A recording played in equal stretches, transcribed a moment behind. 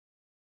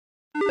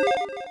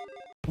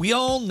We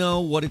all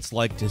know what it's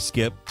like to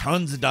skip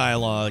tons of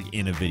dialogue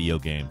in a video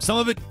game. Some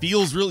of it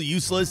feels really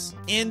useless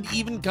and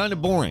even kind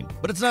of boring,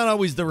 but it's not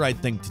always the right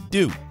thing to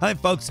do. Hi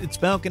folks, it's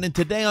Falcon, and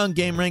today on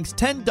gameranx,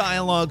 10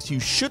 dialogues you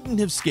shouldn't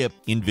have skipped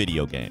in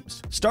video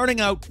games.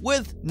 Starting out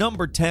with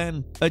number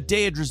 10, a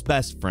Daedra's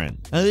best friend.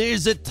 Now,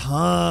 there's a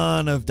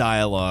ton of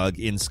dialogue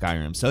in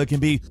Skyrim, so it can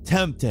be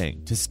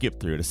tempting to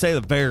skip through, to say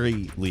the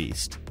very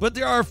least. But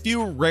there are a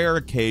few rare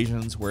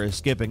occasions where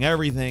skipping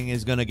everything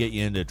is going to get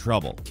you into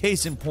trouble.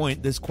 Case in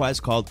point, this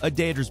quest called A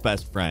Daedra's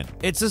Best Friend.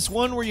 It's this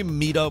one where you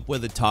meet up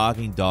with a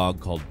talking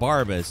dog called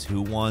Barbas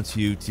who wants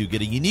you to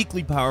get a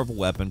uniquely powerful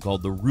weapon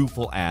called the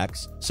Rueful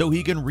Axe so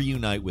he can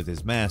reunite with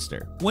his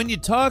master. When you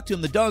talk to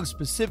him, the dog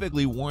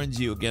specifically warns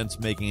you against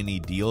making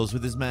any deals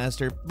with his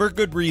master, for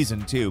good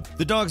reason too.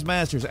 The dog's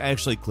master is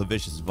actually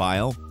Clavicious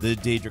Vile, the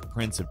Daedric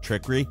Prince of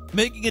Trickery.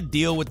 Making a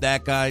deal with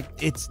that guy,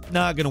 it's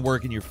not going to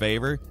work in your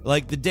favor.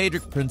 Like, the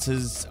Daedric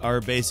Princes are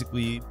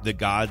basically the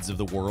gods of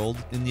the world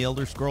in the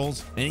Elder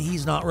Scrolls, and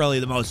he's not really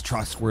the most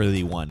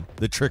trustworthy one.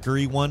 The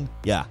trickery one?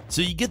 Yeah.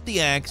 So you get the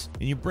axe,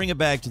 and you bring it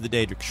back to the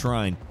Daedric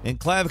Shrine, and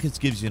Clavicus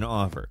gives you an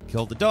offer.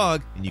 Kill the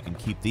dog, and you can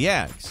keep the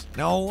axe.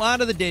 Now, a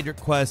lot of the Daedric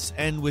quests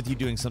end with you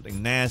doing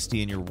something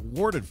nasty, and you're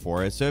rewarded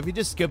for it, so if you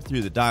just skip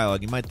through the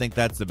dialogue, you might think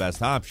that's the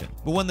best option.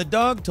 But when the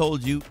dog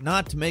told you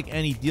not to make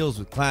any deals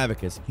with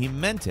Clavicus, he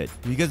meant it,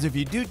 because if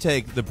you do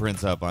take the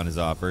prince up on his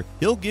offer,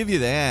 he'll give you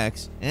the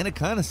axe, and it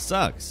kind of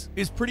sucks.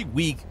 It's pretty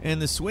weak,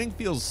 and the swing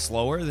feels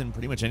slower than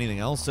pretty much anything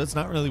else, so it's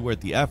not really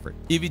worth the effort.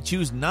 If you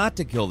choose not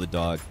to kill the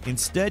dog,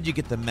 instead you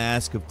get the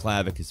Mask of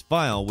Clavicus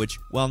Vile, which,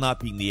 while not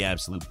being the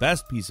absolute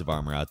best piece of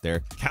armor out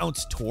there,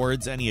 counts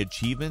towards any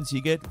achievements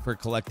you get for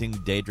collecting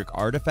Daedric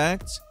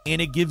artifacts,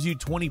 and it gives you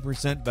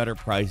 20% better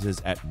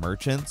prices at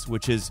merchants,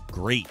 which is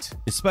great,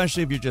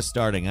 especially if you're just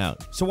starting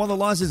out. So while the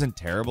loss isn't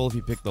terrible if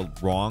you pick the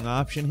wrong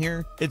option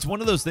here, it's one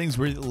of those things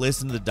where you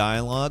listen to the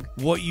dialogue,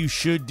 what you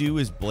should do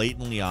is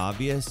blatantly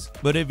obvious,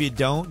 but if you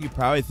don't, you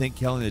probably think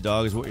killing the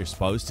dog is what you're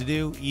supposed to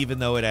do, even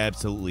though it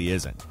absolutely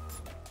isn't.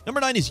 Number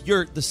 9 is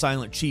Yurt, the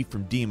Silent Chief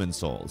from Demon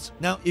Souls.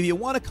 Now, if you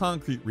want a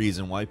concrete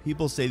reason why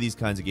people say these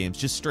kinds of games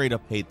just straight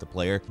up hate the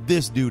player,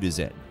 this dude is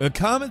it. A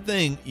common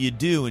thing you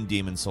do in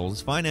Demon Souls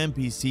is find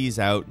NPCs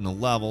out in the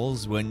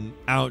levels. When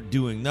out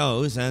doing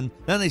those, and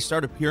then they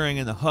start appearing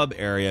in the hub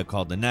area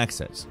called the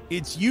Nexus.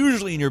 It's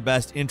usually in your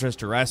best interest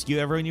to rescue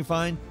everyone you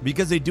find,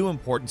 because they do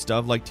important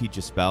stuff like teach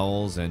you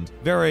spells and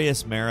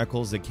various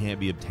miracles that can't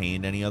be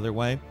obtained any other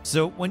way.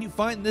 So when you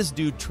find this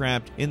dude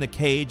trapped in the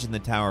cage in the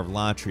Tower of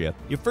Latria,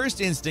 your first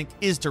instinct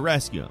is to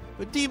rescue him.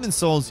 But Demon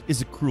Souls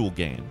is a cruel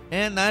game,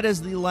 and that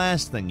is the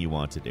last thing you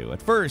want to do.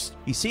 At first,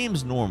 he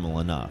seems normal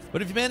enough,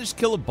 but if you manage to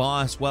kill a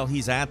boss while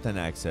he's at the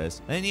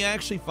Nexus, then you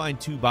actually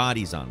find 2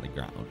 bodies on the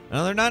ground.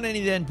 Now, they're not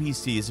any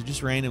NPCs, they're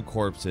just random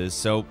corpses,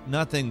 so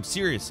nothing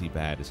seriously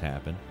bad has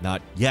happened.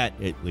 Not yet,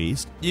 at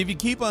least. If you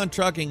keep on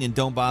trucking and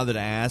don't bother to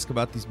ask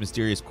about these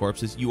mysterious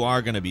corpses, you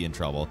are going to be in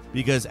trouble,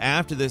 because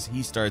after this,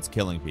 he starts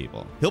killing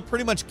people. He'll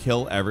pretty much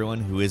kill everyone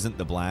who isn't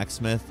the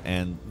blacksmith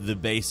and the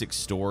basic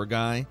store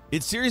guy.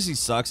 It seriously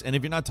sucks, and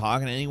if you're not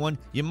talking to anyone,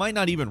 you might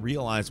not even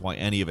realize why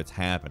any of it's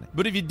happening.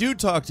 But if you do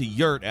talk to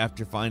Yurt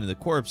after finding the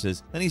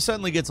corpses, then he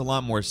suddenly gets a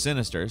lot more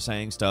sinister,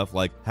 saying stuff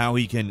like how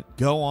he can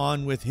go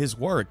on with his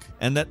work,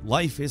 and that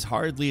life is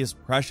hardly as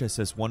precious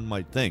as one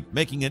might think,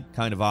 making it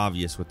kind of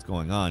obvious what's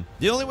going on.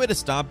 The only way to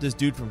stop this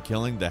dude from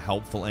killing the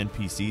helpful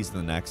NPCs in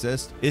the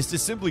Nexus is to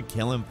simply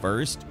kill him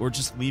first, or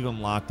just leave him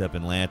locked up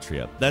in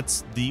Latria.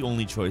 That's the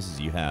only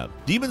choices you have.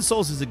 Demon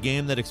Souls is a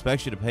game that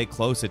expects you to pay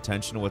close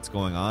attention to what's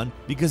going on,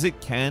 because it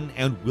can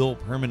and will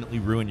permanently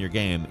ruin your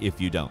game if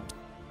you don't.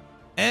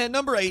 And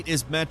number 8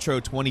 is Metro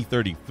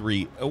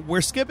 2033,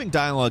 where skipping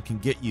dialogue can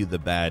get you the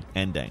bad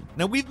ending.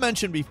 Now, we've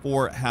mentioned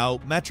before how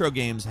Metro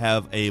games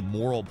have a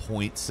moral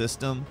point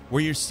system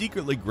where you're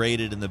secretly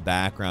graded in the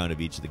background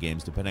of each of the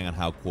games depending on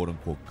how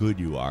quote-unquote good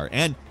you are.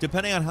 And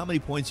depending on how many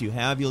points you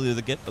have, you'll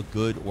either get a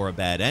good or a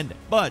bad ending.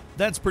 But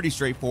that's pretty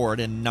straightforward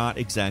and not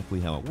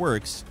exactly how it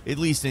works, at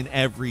least in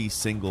every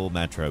single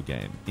Metro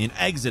game. In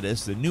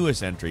Exodus, the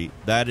newest entry,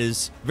 that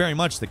is very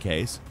much the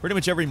case. Pretty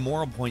much every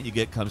moral point you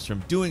get comes from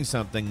doing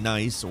something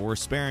nice or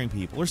sparing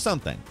people or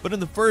something. But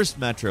in the first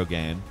Metro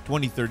game,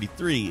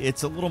 2033,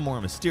 it's a little more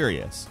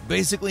mysterious.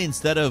 Basically,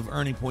 instead of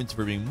earning points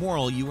for being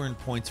moral, you earn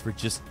points for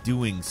just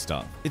doing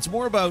stuff. It's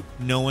more about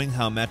knowing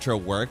how Metro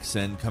works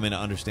and coming to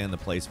understand the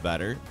place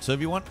better. So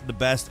if you want the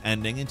best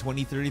ending in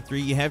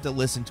 2033, you have to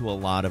listen to a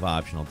lot of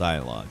optional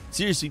dialogue.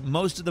 Seriously,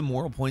 most of the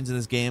moral points in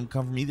this game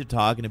come from either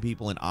talking to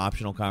people in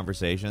optional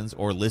conversations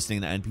or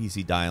listening to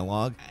NPC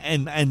dialogue,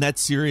 and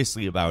that's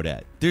seriously about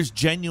it. There's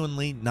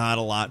genuinely not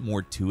a lot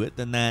more to it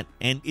than that,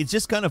 and it's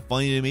just kind of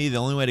funny to me. The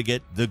only way to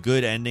get the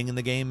good ending in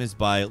the game is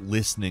by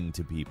listening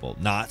to people,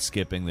 not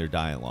skipping their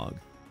dialogue.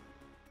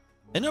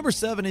 And number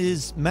 7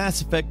 is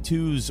Mass Effect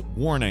 2's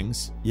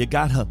warnings. You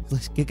gotta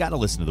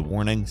listen to the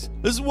warnings.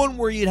 This is one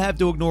where you'd have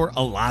to ignore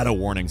a lot of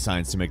warning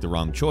signs to make the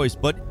wrong choice,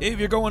 but if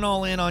you're going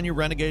all in on your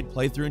Renegade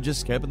playthrough and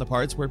just skipping the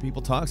parts where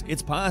people talk,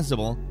 it's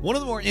possible. One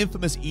of the more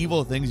infamous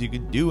evil things you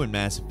can do in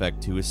Mass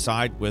Effect 2 is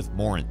side with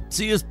Morinth.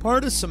 See, as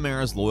part of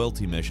Samara's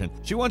loyalty mission,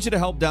 she wants you to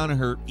help down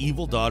her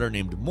evil daughter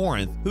named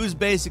Morinth, who's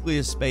basically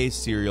a space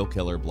serial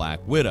killer Black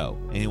Widow.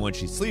 Anyone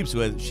she sleeps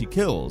with, she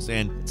kills,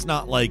 and it's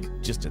not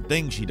like just a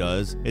thing she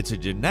does, it's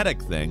a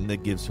genetic thing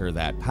that gives her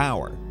that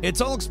power. It's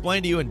all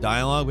explained to you in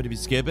dialogue, but if you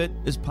skip it,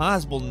 it's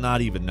possible to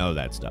not even know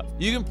that stuff.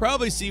 You can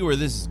probably see where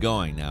this is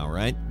going now,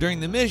 right? During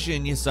the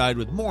mission, you side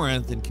with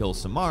Morinth and kill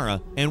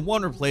Samara, and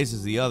one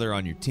replaces the other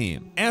on your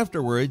team.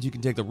 Afterwards, you can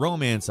take the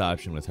romance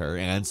option with her,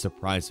 and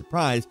surprise,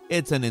 surprise,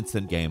 it's an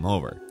instant game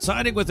over.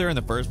 Siding with her in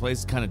the first place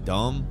is kind of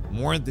dumb.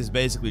 Morinth is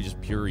basically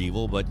just pure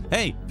evil, but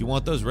hey, if you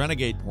want those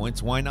Renegade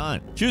points, why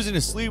not? Choosing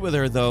to sleep with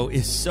her, though,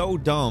 is so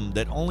dumb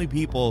that only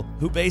people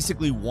who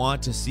basically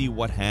want to see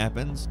what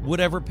happens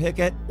would ever pick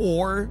it,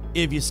 or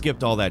if you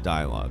skipped all that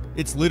dialogue.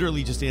 It's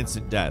literally just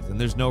instant death,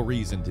 and there's no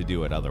reason to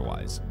do it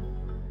otherwise.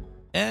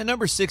 And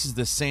number 6 is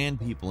the Sand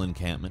People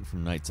encampment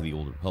from Knights of the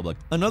Old Republic.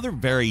 Another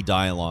very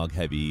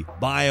dialogue-heavy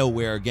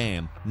BioWare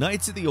game.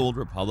 Knights of the Old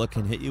Republic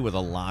can hit you with a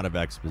lot of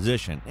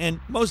exposition,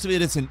 and most of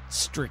it isn't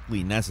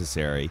strictly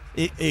necessary,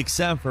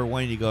 except for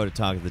when you go to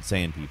talk to the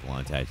Sand People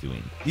on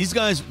Tatooine. These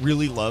guys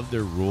really love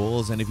their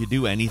rules, and if you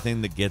do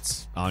anything that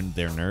gets on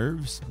their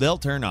nerves, they'll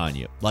turn on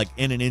you, like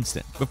in an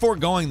instant. Before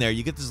going there,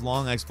 you get this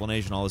long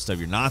explanation, all the stuff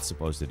you're not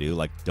supposed to do,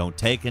 like don't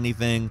take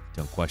anything,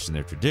 don't question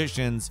their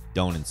traditions,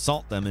 don't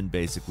insult them in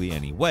basically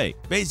any way.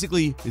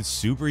 Basically, it's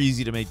super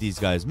easy to make these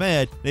guys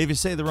mad. If you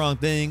say the wrong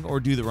thing or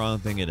do the wrong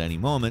thing at any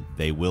moment,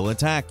 they will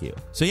attack you.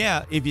 So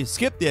yeah, if you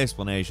skip the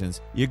explanations,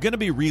 you're going to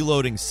be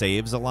reloading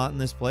saves a lot in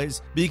this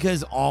place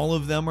because all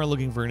of them are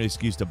looking for an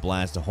excuse to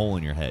blast a hole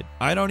in your head.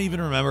 I don't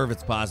even remember if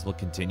it's possible to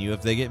continue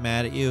if they get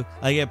mad at you.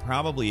 Like, it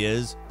probably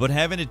is, but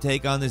having to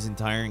take on this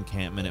entire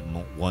encampment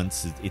at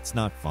once, it's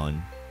not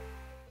fun.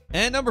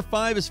 And number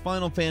 5 is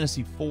Final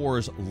Fantasy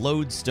IV's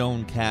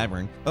Lodestone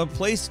Cavern, a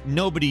place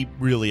nobody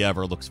really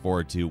ever looks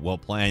forward to while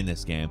playing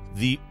this game.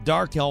 The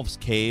Dark Elf's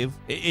Cave,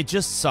 it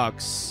just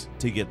sucks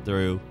to get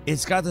through.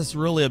 It's got this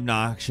really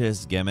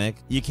obnoxious gimmick.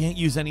 You can't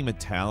use any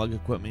metallic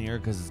equipment here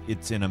because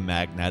it's in a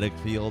magnetic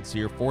field, so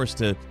you're forced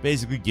to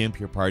basically gimp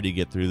your party to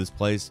get through this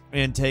place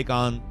and take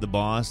on the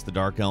boss, the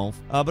Dark Elf.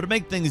 But to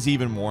make things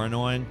even more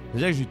annoying,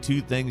 there's actually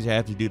 2 things you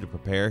have to do to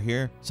prepare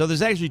here. So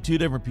there's actually 2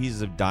 different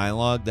pieces of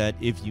dialogue that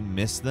if you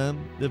miss them,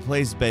 the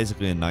place is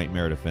basically a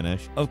nightmare to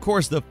finish. Of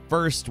course, the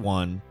first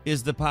one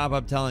is the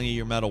pop-up telling you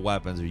your metal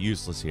weapons are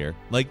useless here.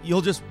 Like,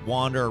 you'll just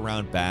wander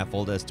around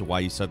baffled as to why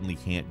you suddenly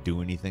can't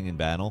do anything in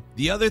battle.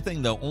 The other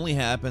thing, though, only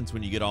happens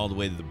when you get all the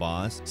way to the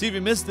boss. See, if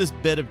you miss this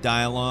bit of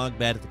dialogue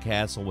back at the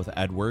castle with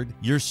Edward,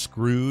 you're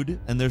screwed,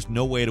 and there's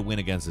no way to win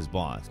against this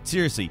boss.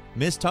 Seriously,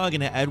 miss talking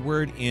to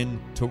Edward in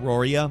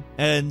Terraria,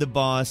 and the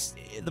boss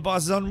is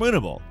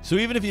unwinnable. So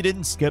even if you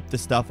didn't skip the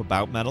stuff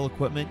about metal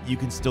equipment, you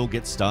can still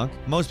get stuck.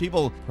 Most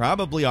people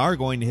probably are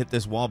going to hit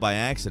this wall by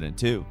accident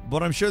too.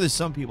 But I'm sure there's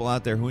some people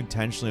out there who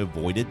intentionally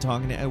avoided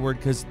talking to Edward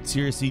because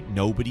seriously,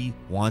 nobody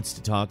wants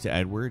to talk to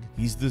Edward.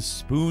 He's the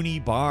spoony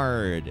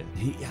bard.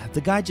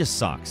 The guy just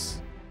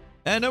sucks.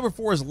 And number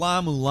 4 is La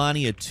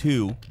Mulania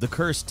 2, The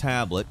Cursed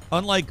Tablet.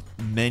 Unlike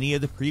many of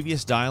the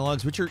previous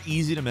dialogues, which are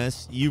easy to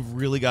miss, you've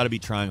really got to be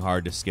trying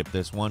hard to skip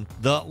this one.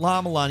 The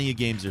La Mulania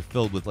games are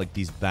filled with like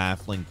these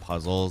baffling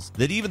puzzles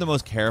that even the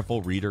most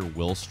careful reader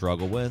will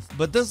struggle with.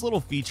 But this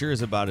little feature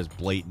is about as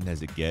blatant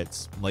as it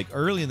gets. Like,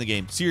 early in the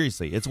game,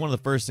 seriously, it's one of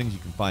the first things you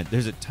can find.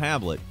 There's a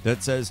tablet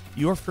that says,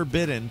 "You're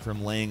forbidden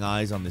from laying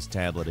eyes on this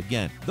tablet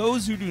again.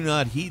 Those who do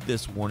not heed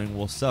this warning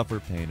will suffer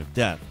pain of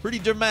death." Pretty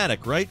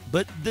dramatic, right?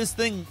 But this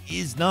thing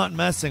is not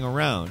messing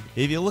around.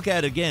 If you look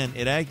at it again,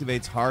 it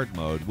activates hard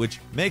mode, which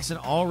makes an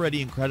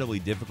already incredibly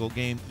difficult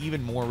game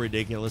even more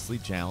ridiculously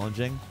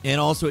challenging. And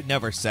also, it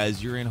never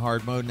says you're in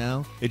hard mode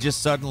now. It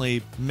just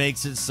suddenly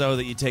makes it so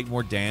that you take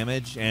more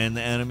damage and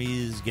the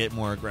enemies get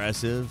more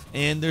aggressive,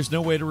 and there's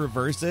no way to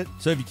reverse it.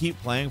 So if you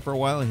keep playing for a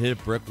while and hit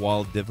a brick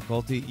wall of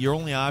difficulty, your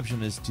only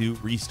option is to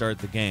restart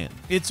the game.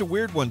 It's a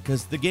weird one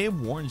because the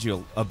game warns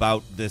you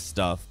about this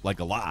stuff like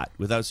a lot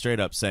without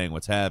straight up saying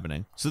what's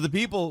happening. So the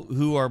people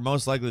who are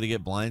most likely to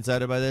get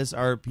blindsided by this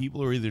are people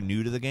who are either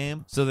new to the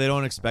game, so they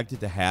don't expect it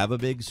to have a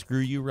big screw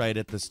you right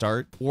at the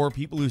start, or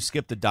people who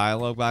skipped the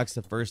dialogue box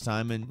the first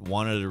time and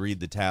wanted to read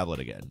the tablet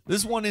again.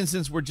 This one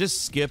instance, we're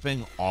just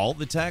skipping all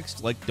the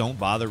text, like don't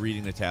bother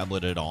reading the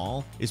tablet at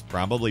all, is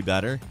probably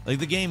better. Like,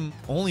 the game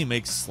only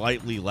makes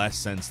slightly less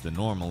sense than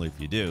normal if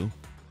you do.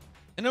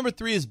 And number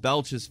 3 is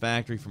Belch's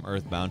Factory from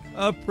Earthbound,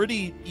 a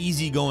pretty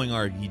easygoing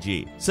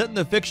RPG. Set in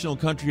the fictional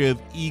country of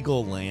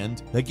Eagle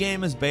Land, the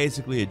game is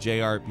basically a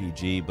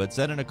JRPG, but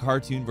set in a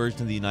cartoon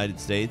version of the United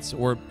States,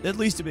 or at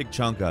least a big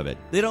chunk of it.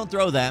 They don't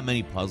throw that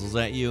many puzzles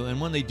at you,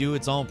 and when they do,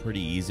 it's all pretty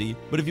easy.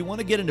 But if you want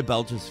to get into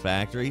Belch's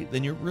Factory,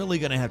 then you're really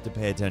going to have to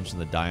pay attention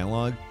to the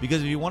dialogue,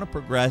 because if you want to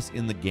progress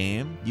in the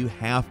game, you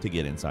have to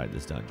get inside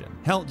this dungeon.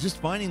 Hell, just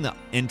finding the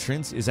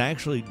entrance is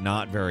actually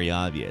not very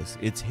obvious.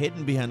 It's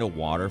hidden behind a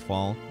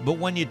waterfall, but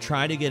when you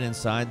try to get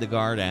inside, the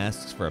guard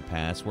asks for a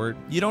password.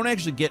 You don't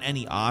actually get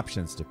any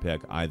options to pick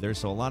either,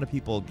 so a lot of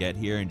people get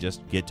here and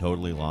just get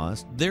totally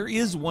lost. There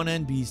is one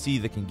NPC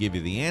that can give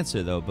you the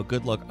answer though, but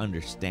good luck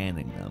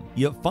understanding them.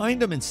 You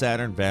find them in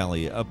Saturn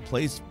Valley, a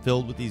place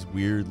filled with these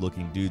weird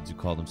looking dudes who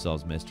call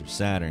themselves Mr.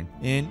 Saturn,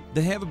 and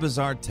they have a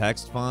bizarre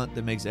text font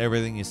that makes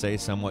everything you say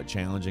somewhat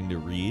challenging to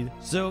read.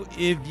 So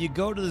if you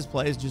go to this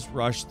place, just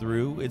rush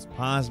through, it's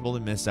possible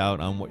to miss out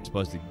on what you're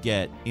supposed to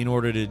get in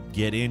order to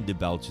get into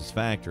Belch's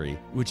Factory,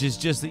 which is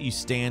just that you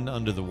stand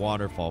under the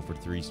waterfall for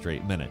 3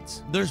 straight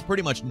minutes. There's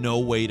pretty much no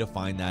way to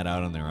find that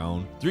out on their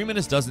own. 3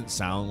 minutes doesn't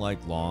sound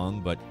like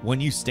long, but when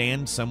you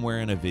stand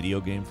somewhere in a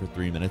video game for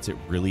 3 minutes, it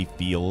really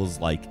feels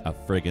like a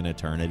friggin'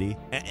 eternity.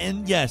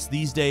 And yes,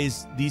 these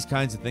days, these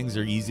kinds of things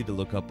are easy to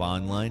look up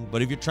online,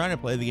 but if you're trying to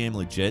play the game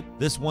legit,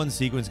 this one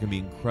sequence can be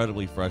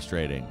incredibly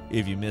frustrating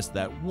if you miss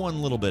that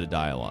one little bit of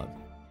dialogue.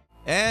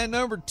 And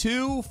number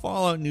 2,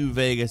 Fallout New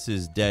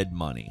Vegas' Dead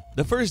Money.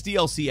 The first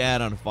DLC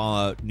add-on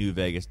Fallout New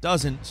Vegas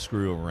doesn't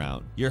screw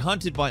around. You're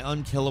hunted by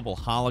unkillable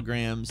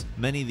holograms,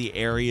 many of the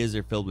areas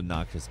are filled with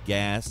noxious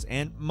gas,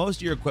 and most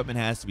of your equipment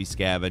has to be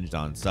scavenged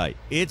on site.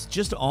 It's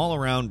just all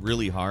around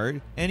really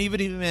hard, and even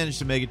if you manage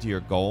to make it to your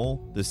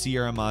goal, the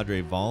Sierra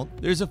Madre Vault,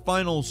 there's a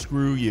final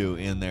screw you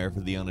in there for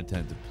the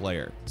unattentive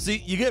player.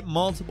 See, you get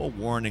multiple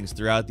warnings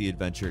throughout the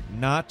adventure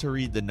not to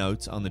read the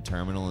notes on the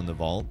terminal in the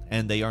vault,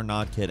 and they are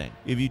not kidding.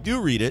 If you do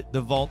read it,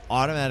 the vault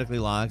automatically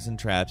locks and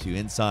traps you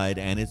inside,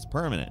 and it's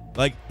permanent.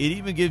 Like, it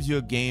even gives you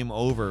a game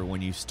over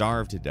when you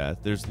starve to death.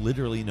 There's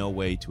literally no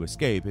way to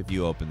escape if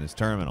you open this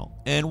terminal.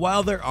 And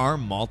while there are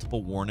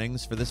multiple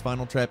warnings for this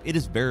final trap, it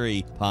is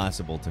very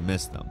possible to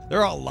miss them.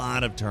 There are a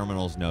lot of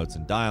terminals, notes,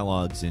 and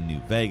dialogues in New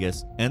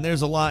Vegas, and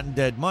there's a lot in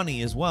Dead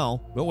Money as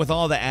well, but with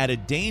all the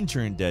added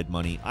danger in Dead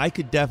Money, I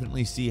could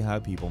definitely see how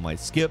people might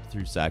skip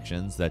through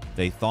sections that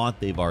they thought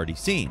they've already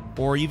seen,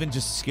 or even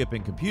just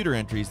skipping computer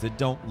entries that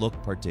don't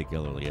look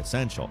particularly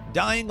essential.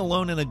 Dying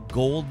alone in a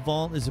gold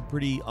vault is a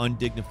pretty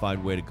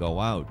undignified way to go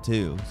out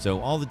too, so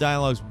all the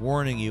dialogues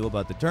warning you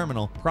about the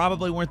terminal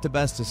probably weren't the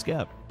best to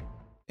skip.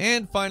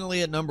 And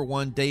finally, at number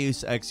 1,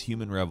 Deus Ex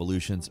Human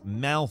Revolution's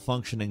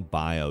malfunctioning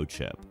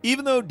biochip.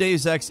 Even though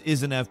Deus Ex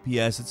is an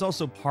FPS, it's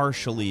also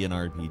partially an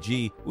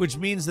RPG, which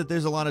means that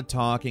there's a lot of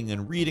talking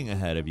and reading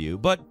ahead of you,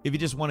 but if you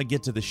just want to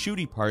get to the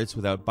shooty parts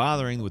without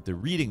bothering with the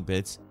reading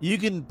bits, you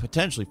can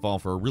potentially fall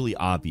for a really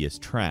obvious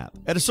trap.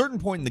 At a certain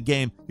point in the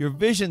game, your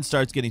vision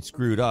starts getting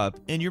screwed up,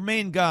 and your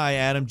main guy,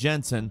 Adam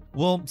Jensen,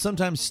 will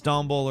sometimes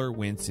stumble or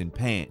wince in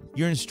pain.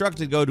 You're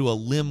instructed to go to a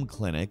limb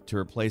clinic to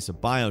replace a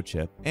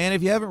biochip, and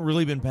if you haven't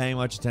really been paying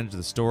much attention to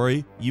the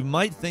story, you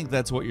might think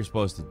that's what you're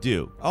supposed to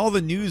do. All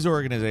the news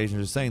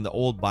organizations are saying the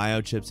old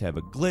biochips have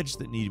a glitch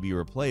that need to be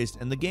replaced,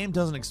 and the game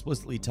doesn't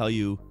explicitly tell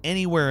you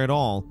anywhere at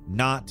all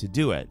not to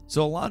do it.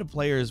 So a lot of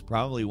players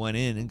probably went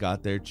in and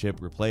got their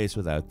chip replaced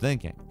without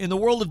thinking. In the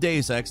world of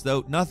Deus Ex,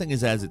 though, nothing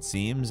is as it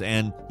seems,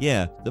 and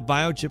yeah, the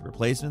biochip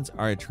replacements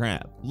are a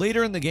trap.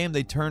 Later in the game,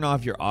 they turn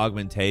off your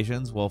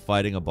augmentations while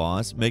fighting a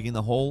boss, making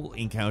the whole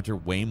encounter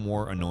way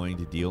more annoying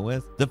to deal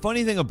with. The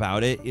funny thing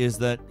about it is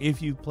that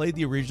if you played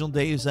the original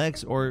Deus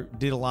Ex or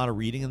did a lot of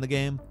reading in the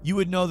game, you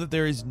would know that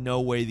there is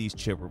no way these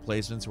chip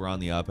replacements were on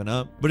the up and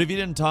up. But if you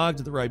didn't talk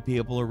to the right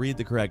people or read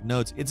the correct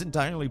notes, it's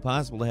entirely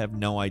possible to have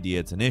no idea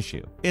it's an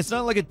issue. It's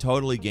not like a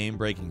totally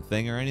game-breaking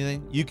thing or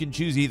anything. You can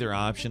choose either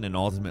option and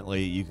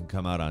ultimately you can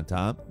come out on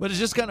top. But it's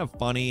just kind of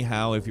funny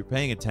how if you're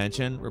paying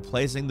attention,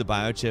 replacing the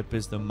biochip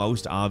is the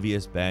most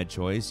obvious bad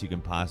choice you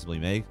can possibly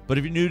make. But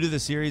if you're new to the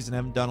series and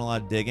haven't done a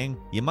lot of digging,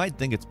 you might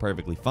think it's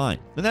perfectly fine.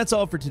 And that's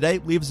all for today.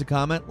 Leave us a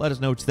comment. Let us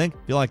know what you think.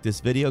 If you like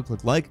this video,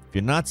 click like. If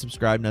you're not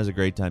subscribed, now's a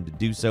great time to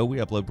do so. We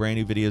upload brand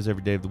new videos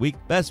every day of the week.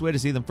 Best way to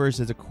see them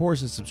first is, of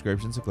course, a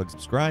subscription, so click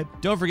subscribe.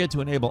 Don't forget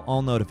to enable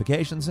all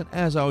notifications, and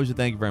as always, we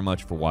thank you very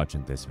much for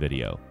watching this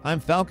video. I'm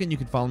Falcon. You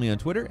can follow me on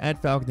Twitter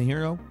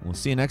 @FalconTheHero. We'll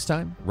see you next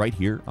time right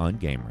here on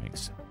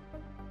gameranx.